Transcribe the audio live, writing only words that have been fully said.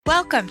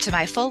Welcome to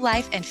my Full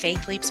Life and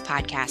Faith Leaps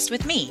podcast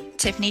with me,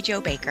 Tiffany Jo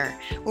Baker,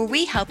 where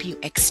we help you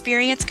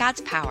experience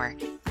God's power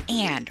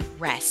and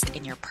rest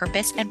in your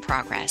purpose and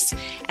progress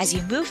as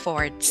you move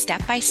forward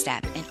step by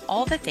step in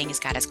all the things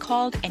God has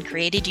called and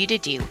created you to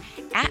do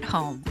at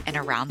home and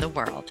around the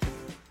world.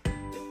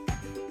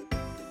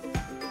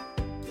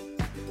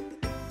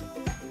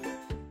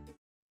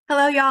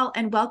 Hello, y'all,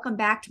 and welcome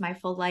back to my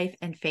Full Life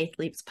and Faith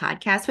Leaps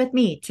podcast with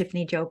me,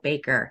 Tiffany Jo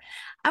Baker.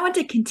 I want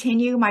to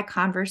continue my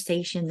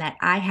conversation that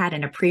I had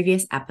in a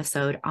previous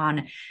episode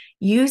on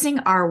using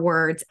our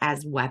words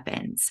as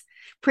weapons.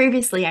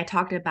 Previously, I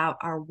talked about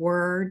our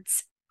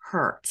words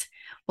hurt.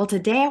 Well,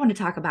 today I want to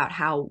talk about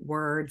how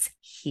words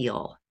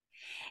heal.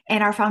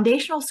 And our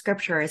foundational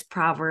scripture is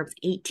Proverbs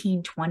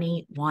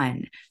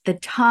 18:21. The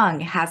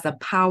tongue has the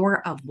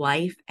power of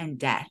life and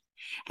death,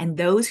 and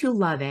those who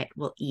love it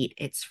will eat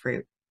its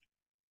fruit.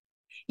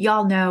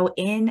 Y'all know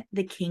in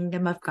the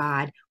kingdom of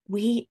God,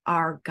 we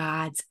are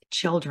God's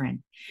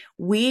children.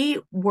 We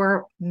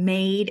were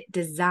made,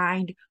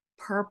 designed,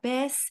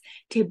 purpose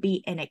to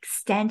be an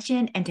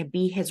extension and to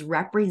be his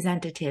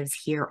representatives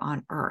here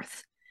on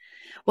earth.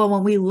 Well,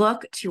 when we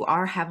look to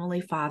our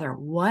Heavenly Father,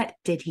 what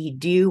did he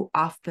do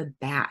off the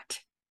bat?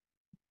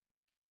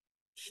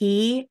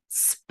 He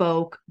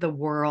spoke the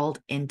world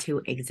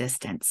into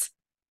existence.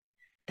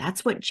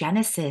 That's what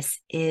Genesis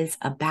is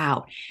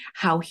about,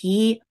 how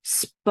he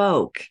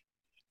spoke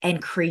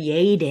and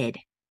created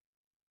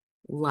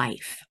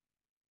life.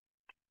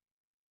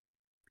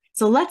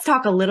 So let's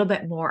talk a little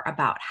bit more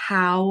about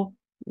how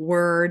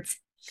words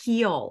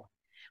heal.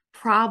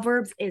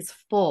 Proverbs is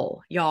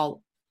full,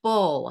 y'all,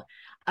 full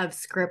of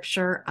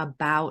scripture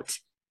about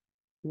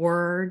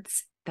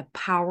words, the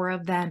power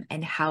of them,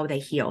 and how they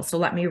heal. So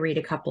let me read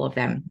a couple of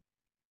them.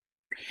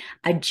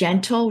 A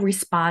gentle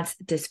response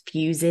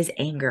diffuses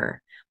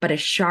anger, but a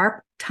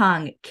sharp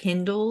tongue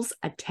kindles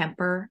a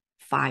temper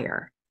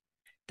fire.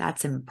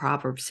 That's in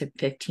Proverbs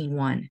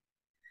 15:1.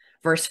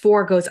 Verse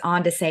 4 goes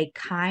on to say,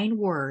 kind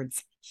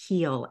words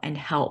heal and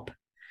help.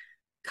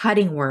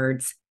 Cutting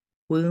words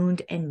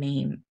wound and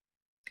maim.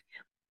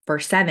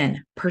 Verse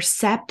 7,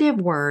 perceptive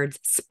words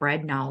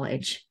spread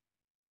knowledge.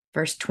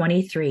 Verse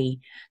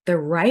 23, the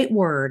right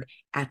word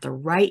at the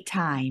right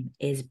time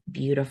is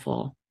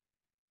beautiful.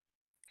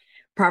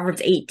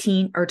 Proverbs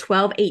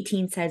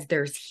 12:18 says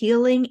there's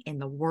healing in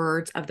the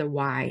words of the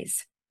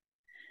wise.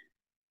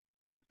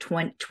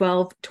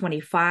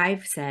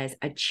 12:25 says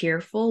a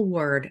cheerful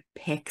word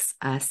picks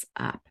us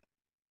up.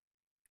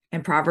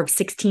 And Proverbs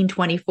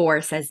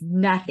 16:24 says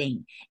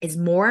nothing is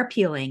more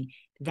appealing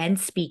than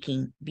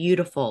speaking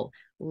beautiful,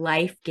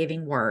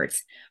 life-giving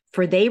words,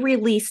 for they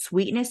release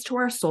sweetness to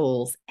our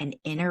souls and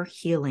inner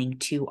healing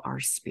to our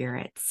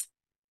spirits.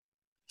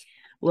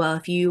 Well,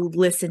 if you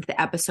listen to the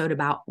episode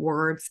about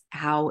words,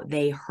 how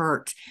they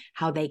hurt,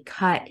 how they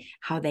cut,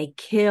 how they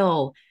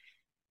kill,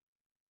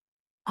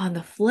 on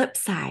the flip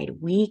side,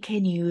 we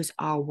can use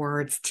our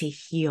words to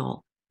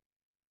heal.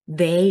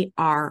 They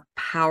are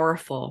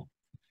powerful.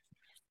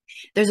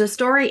 There's a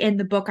story in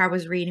the book I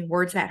was reading,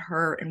 Words That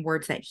Hurt and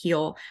Words That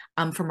Heal,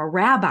 from a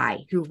rabbi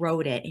who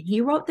wrote it. And he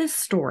wrote this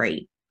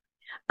story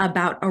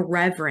about a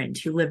reverend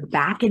who lived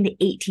back in the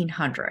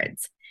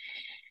 1800s.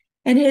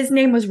 And his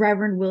name was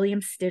Reverend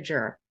William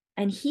Stidger.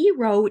 And he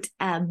wrote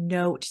a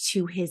note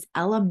to his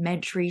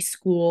elementary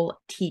school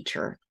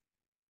teacher,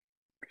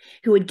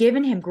 who had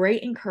given him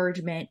great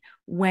encouragement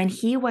when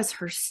he was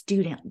her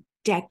student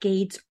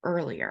decades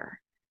earlier.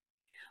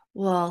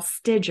 Well,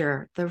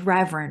 Stidger, the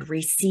Reverend,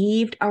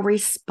 received a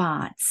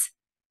response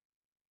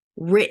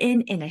written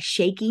in a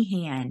shaky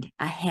hand,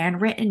 a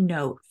handwritten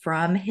note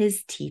from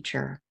his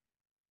teacher.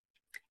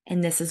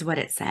 And this is what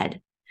it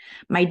said.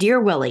 My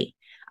dear Willie,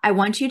 I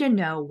want you to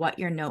know what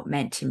your note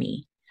meant to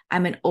me.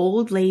 I'm an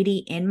old lady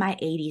in my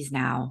 80s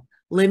now,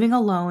 living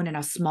alone in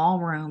a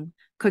small room,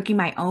 cooking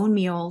my own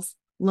meals,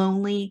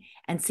 lonely,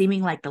 and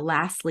seeming like the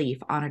last leaf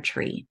on a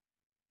tree.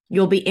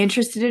 You'll be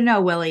interested to know,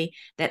 Willie,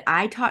 that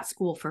I taught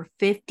school for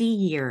 50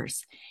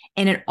 years,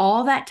 and in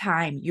all that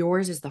time,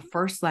 yours is the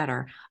first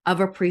letter of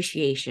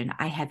appreciation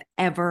I have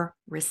ever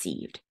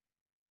received.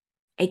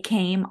 It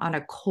came on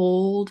a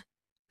cold,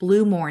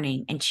 blue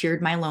morning and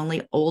cheered my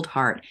lonely old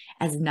heart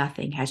as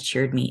nothing has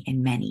cheered me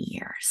in many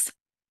years.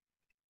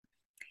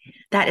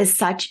 That is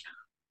such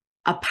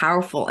a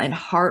powerful and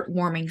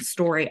heartwarming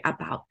story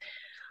about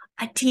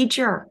a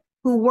teacher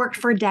who worked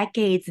for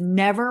decades,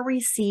 never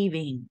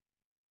receiving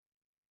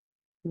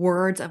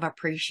words of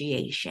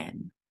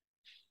appreciation.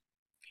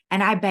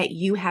 And I bet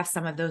you have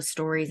some of those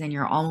stories in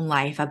your own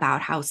life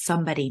about how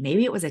somebody,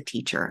 maybe it was a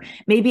teacher,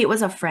 maybe it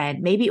was a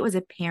friend, maybe it was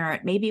a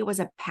parent, maybe it was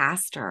a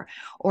pastor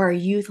or a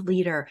youth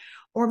leader,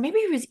 or maybe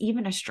it was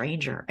even a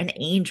stranger, an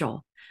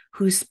angel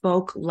who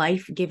spoke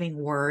life-giving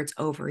words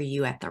over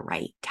you at the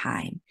right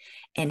time,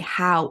 and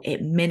how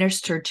it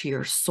ministered to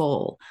your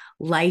soul,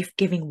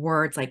 life-giving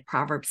words like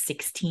Proverbs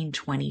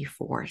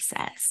 16:24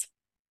 says.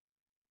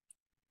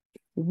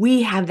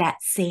 We have that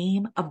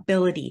same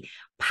ability,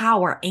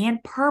 power,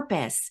 and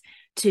purpose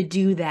to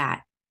do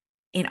that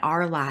in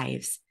our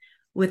lives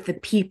with the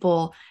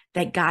people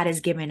that God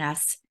has given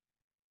us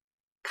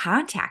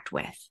contact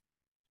with,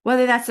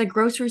 whether that's the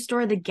grocery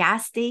store, the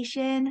gas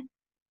station,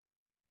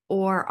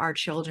 or our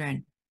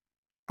children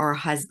or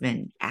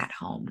husband at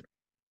home.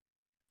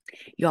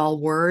 Y'all,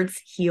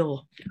 words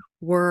heal.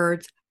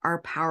 Words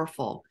are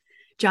powerful.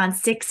 John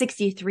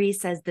 6:63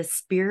 says, the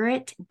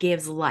Spirit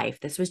gives life.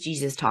 This was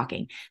Jesus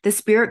talking. The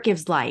Spirit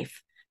gives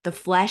life. The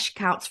flesh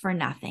counts for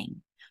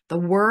nothing. The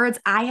words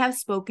I have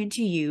spoken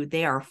to you,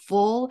 they are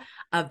full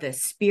of the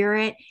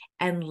Spirit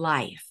and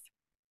life.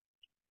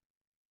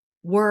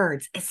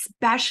 Words,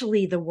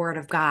 especially the word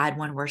of God,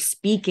 when we're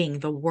speaking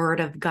the word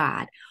of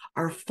God,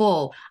 are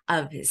full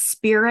of His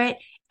Spirit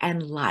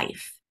and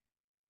life.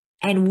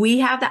 And we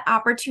have the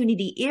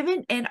opportunity,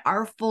 even in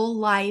our full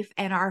life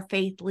and our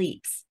faith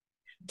leaps,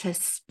 to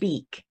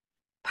speak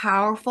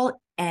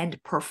powerful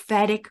and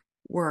prophetic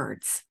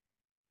words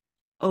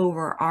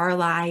over our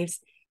lives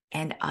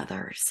and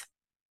others.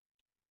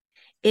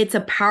 It's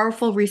a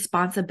powerful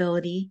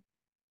responsibility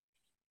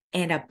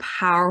and a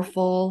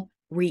powerful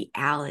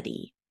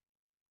reality.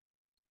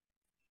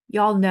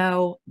 Y'all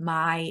know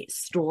my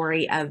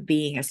story of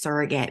being a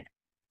surrogate.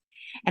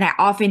 And I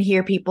often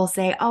hear people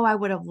say, oh, I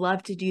would have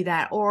loved to do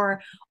that,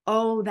 or,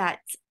 oh,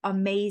 that's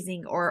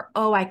amazing, or,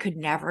 oh, I could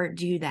never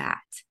do that.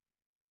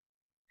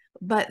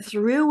 But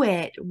through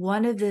it,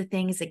 one of the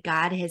things that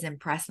God has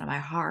impressed on my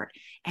heart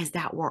is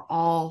that we're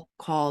all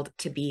called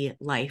to be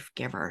life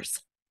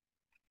givers.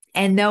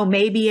 And though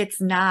maybe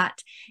it's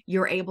not,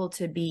 you're able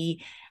to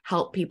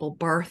help people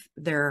birth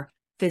their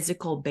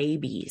physical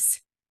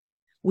babies,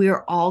 we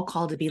are all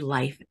called to be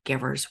life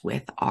givers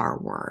with our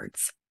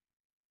words.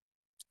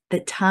 The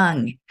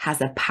tongue has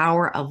the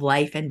power of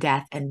life and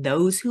death, and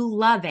those who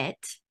love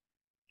it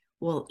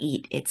will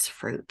eat its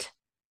fruit.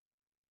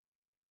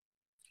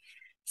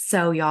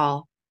 So,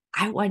 y'all,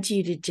 I want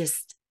you to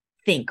just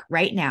think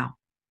right now,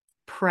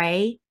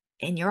 pray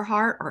in your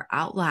heart or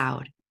out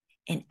loud,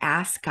 and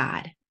ask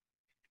God,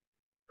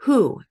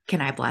 who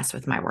can I bless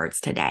with my words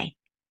today?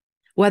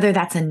 Whether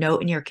that's a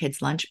note in your kid's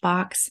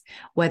lunchbox,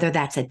 whether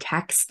that's a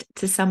text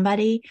to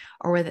somebody,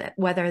 or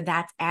whether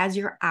that's as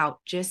you're out,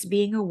 just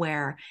being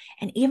aware,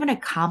 and even a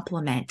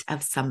compliment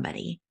of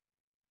somebody's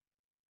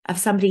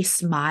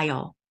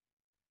smile,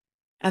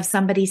 of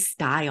somebody's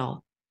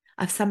style,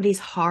 of somebody's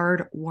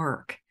hard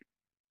work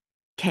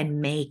can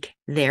make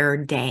their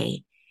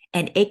day.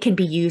 And it can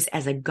be used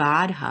as a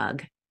God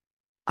hug,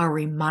 a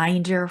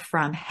reminder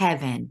from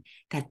heaven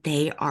that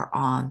they are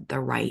on the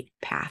right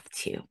path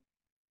too.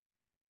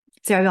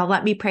 So y'all,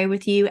 let me pray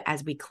with you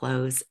as we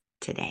close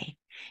today.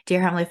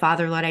 Dear Heavenly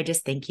Father, Lord, I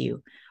just thank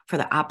you for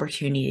the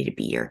opportunity to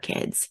be your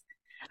kids.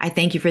 I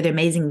thank you for the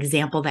amazing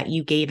example that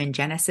you gave in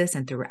Genesis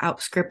and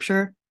throughout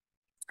Scripture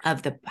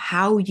of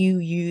how you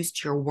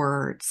used your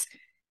words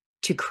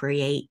to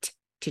create,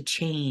 to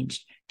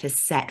change, to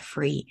set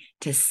free,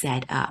 to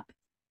set up,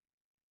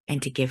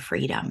 and to give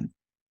freedom.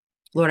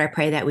 Lord, I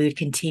pray that we would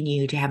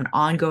continue to have an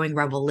ongoing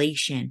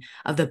revelation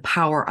of the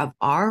power of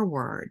our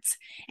words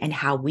and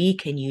how we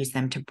can use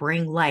them to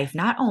bring life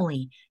not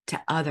only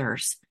to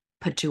others,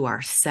 but to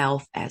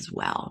ourselves as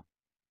well.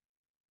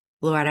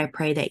 Lord, I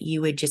pray that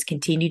you would just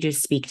continue to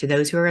speak to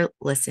those who are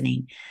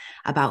listening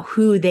about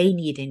who they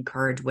need to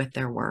encourage with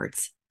their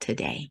words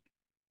today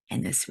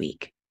and this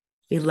week.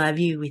 We love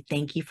you. We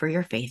thank you for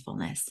your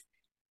faithfulness.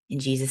 In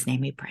Jesus'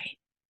 name we pray.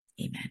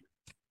 Amen.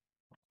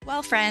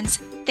 Well, friends,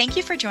 thank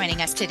you for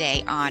joining us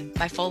today on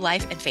My Full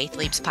Life and Faith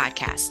Leaps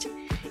podcast.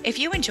 If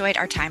you enjoyed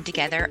our time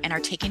together and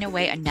are taking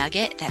away a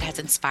nugget that has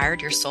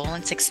inspired your soul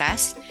and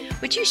success,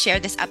 would you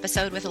share this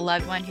episode with a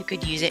loved one who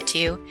could use it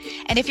too?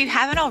 And if you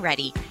haven't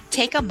already,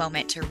 take a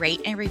moment to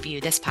rate and review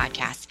this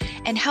podcast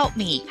and help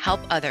me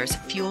help others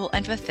fuel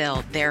and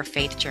fulfill their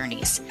faith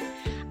journeys.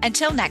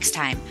 Until next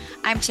time,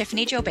 I'm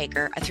Tiffany Jo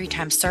Baker, a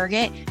 3-time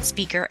surrogate,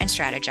 speaker, and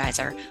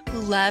strategizer who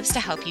loves to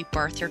help you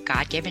birth your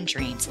God-given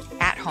dreams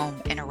at home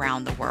and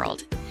around the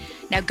world.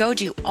 Now go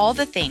do all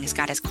the things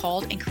God has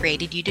called and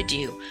created you to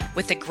do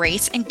with the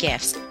grace and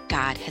gifts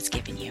God has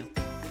given you.